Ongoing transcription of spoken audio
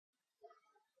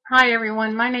Hi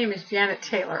everyone, my name is Janet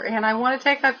Taylor, and I want to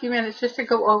take a few minutes just to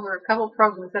go over a couple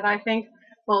programs that I think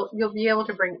you'll be able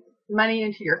to bring money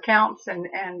into your accounts, and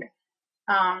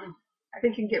I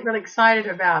think you can get really excited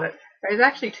about it. There's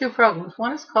actually two programs.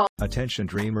 One is called Attention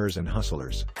dreamers and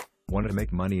hustlers. Want to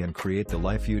make money and create the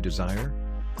life you desire?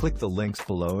 Click the links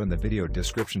below in the video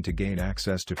description to gain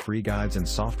access to free guides and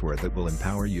software that will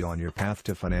empower you on your path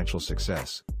to financial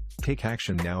success. Take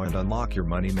action now and unlock your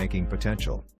money-making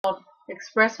potential.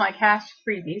 Express My Cash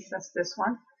Freebies. That's this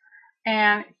one.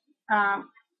 And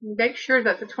make sure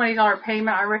that the $20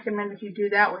 payment, I recommend if you do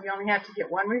that, where you only have to get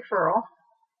one referral.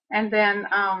 And then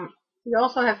you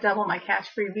also have Double My Cash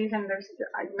Freebies, and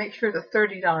I make sure the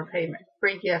 $30 payment,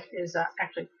 free gift, is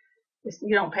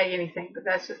you don't pay anything, but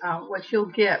that's what you'll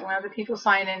get when other people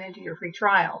sign in into your free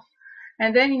trials.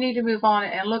 And then you need to move on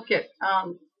and look at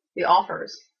the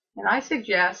offers. And I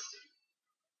suggest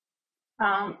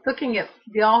looking at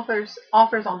the offers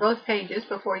on both pages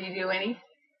before you do any.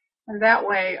 And that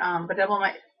way, but Double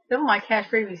My Cash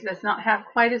Freebies does not have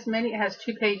quite as many. It has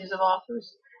 2 pages of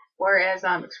offers, whereas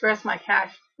Express My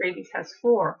Cash Freebies has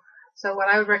 4. So what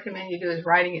I would recommend you do is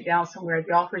writing it down somewhere,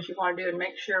 the offers you want to do, and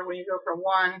make sure when you go from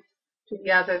one to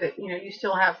the other that you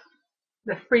still have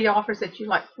the free offers that you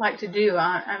like to do.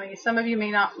 I mean, some of you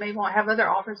may want to have other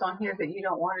offers on here that you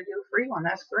don't want to do a free one.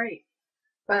 That's great.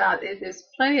 But there's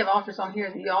plenty of offers on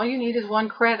here. All you need is 1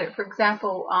 credit. For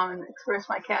example, on Express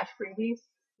My Cash Freebies,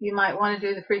 you might want to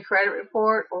do the free credit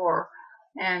report,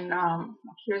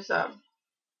 here's let's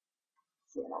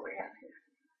see what we have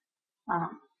here.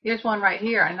 Here's one right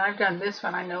here, and I've done this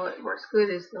one. I know it works good.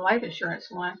 Is the life insurance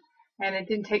one, and it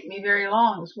didn't take me very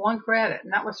long. It was 1 credit,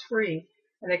 and that was free.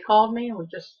 And they called me and were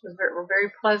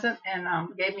very pleasant, and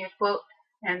gave me a quote,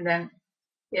 and then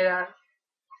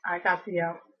I got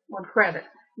the 1 credit.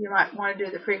 You might want to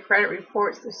do the free credit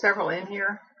reports. There's several in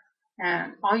here,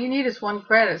 and all you need is 1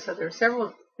 credit. So there's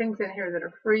several things in here that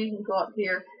are free. You can go up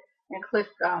here and click.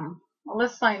 Well,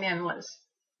 let's sign in.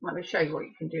 Let me show you what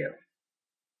you can do.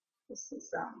 This is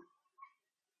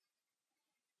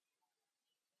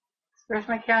Express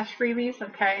My Cash Freebies.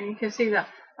 Okay, and you can see that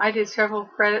I did several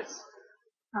credits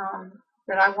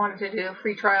that I wanted to do,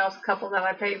 free trials, a couple that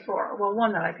I paid for. Well,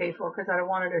 one that I paid for because I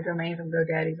wanted a domain from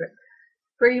GoDaddy, but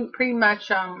pretty much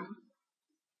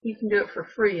you can do it for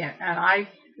free, and I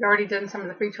already done some of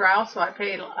the free trials, so I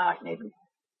paid maybe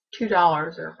 $2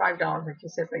 or $5, like you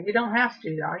said, but you don't have to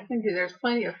do that. You can do. There's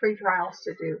plenty of free trials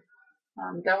to do.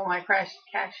 Double My Cash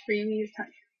Freebies.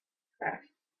 Okay.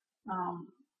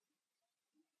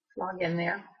 Log in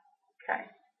there. Okay.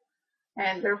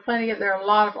 And there are a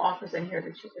lot of offers in here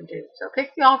that you can do. So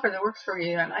pick the offer that works for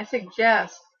you, and I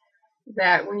suggest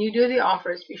that when you do the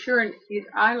offers, be sure, and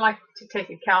I like to take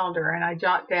a calendar and I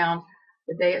jot down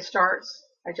the day it starts.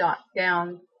 I jot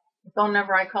down the phone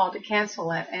number I call to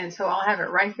cancel it, and so I'll have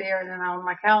it right there, and then on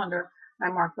my calendar I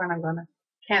mark when I'm going to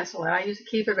cancel it. I usually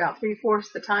keep it about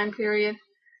 3/4 the time period,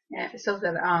 and so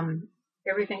that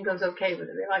everything goes okay with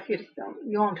it. They like you to don't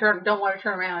want to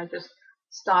turn around and just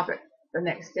stop it the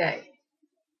next day.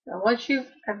 So once you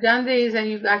have done these and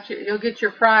you'll get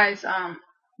your prize.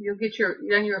 You'll get your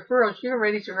referrals. You're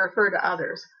ready to refer to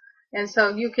others, and so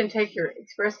you can take your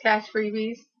Express Cash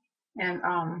Freebies, and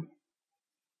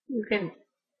you can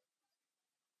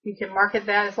market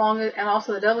that and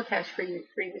also the Double Cash Freebies.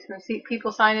 When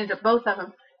people sign into both of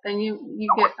them, then you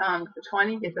get the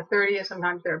 20, get the 30, and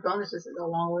sometimes there are bonuses that go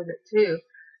along with it too.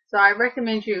 So I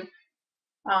recommend you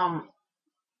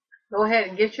go ahead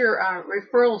and get your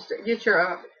referrals, get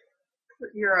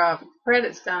your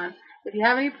credits done. If you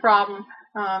have any problem,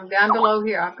 down below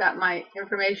here, I've got my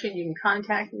information. You can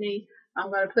contact me. I'm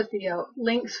going to put the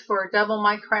links for Double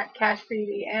My Cash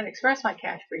Freebie and Express My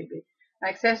Cash Freebie.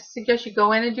 I suggest you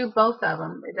go in and do both of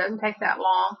them. It doesn't take that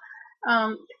long.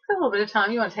 It takes a little bit of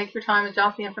time. You want to take your time and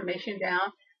jot the information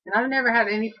down. And I've never had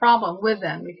any problem with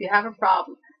them. If you have a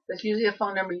problem, there's usually a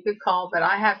phone number you could call, but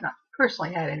I have not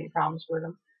personally had any problems with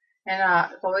them. And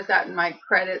I've always gotten my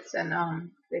credits, and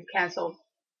they've canceled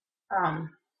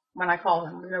when I call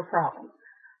them, no problem.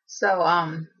 So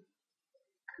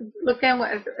look down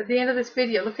at the end of this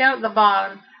video. Look down at the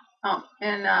bottom,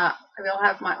 and I'll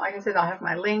have like I said, I'll have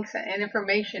my links and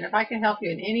information. If I can help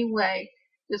you in any way,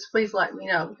 just please let me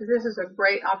know, because this is a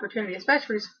great opportunity,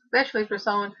 especially for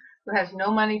someone who has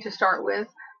no money to start with.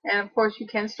 And of course, you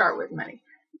can start with money,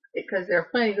 because there are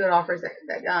plenty of good offers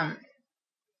that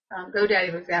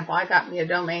GoDaddy, for example, I got me a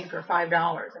domain for $5, and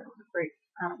it was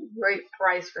a great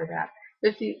price for that.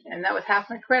 And that was half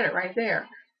my credit right there.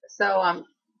 So,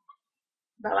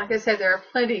 but like I said, there are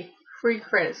plenty free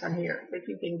credits on here that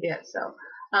you can get. So,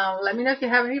 let me know if you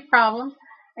have any problem,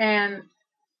 and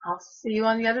I'll see you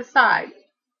on the other side.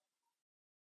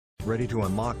 Ready to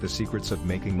unlock the secrets of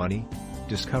making money?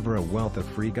 Discover a wealth of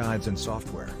free guides and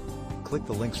software. Click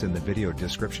the links in the video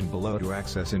description below to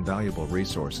access invaluable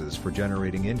resources for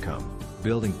generating income,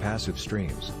 building passive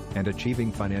streams, and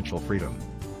achieving financial freedom.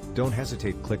 Don't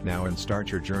hesitate, click now and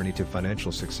start your journey to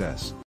financial success.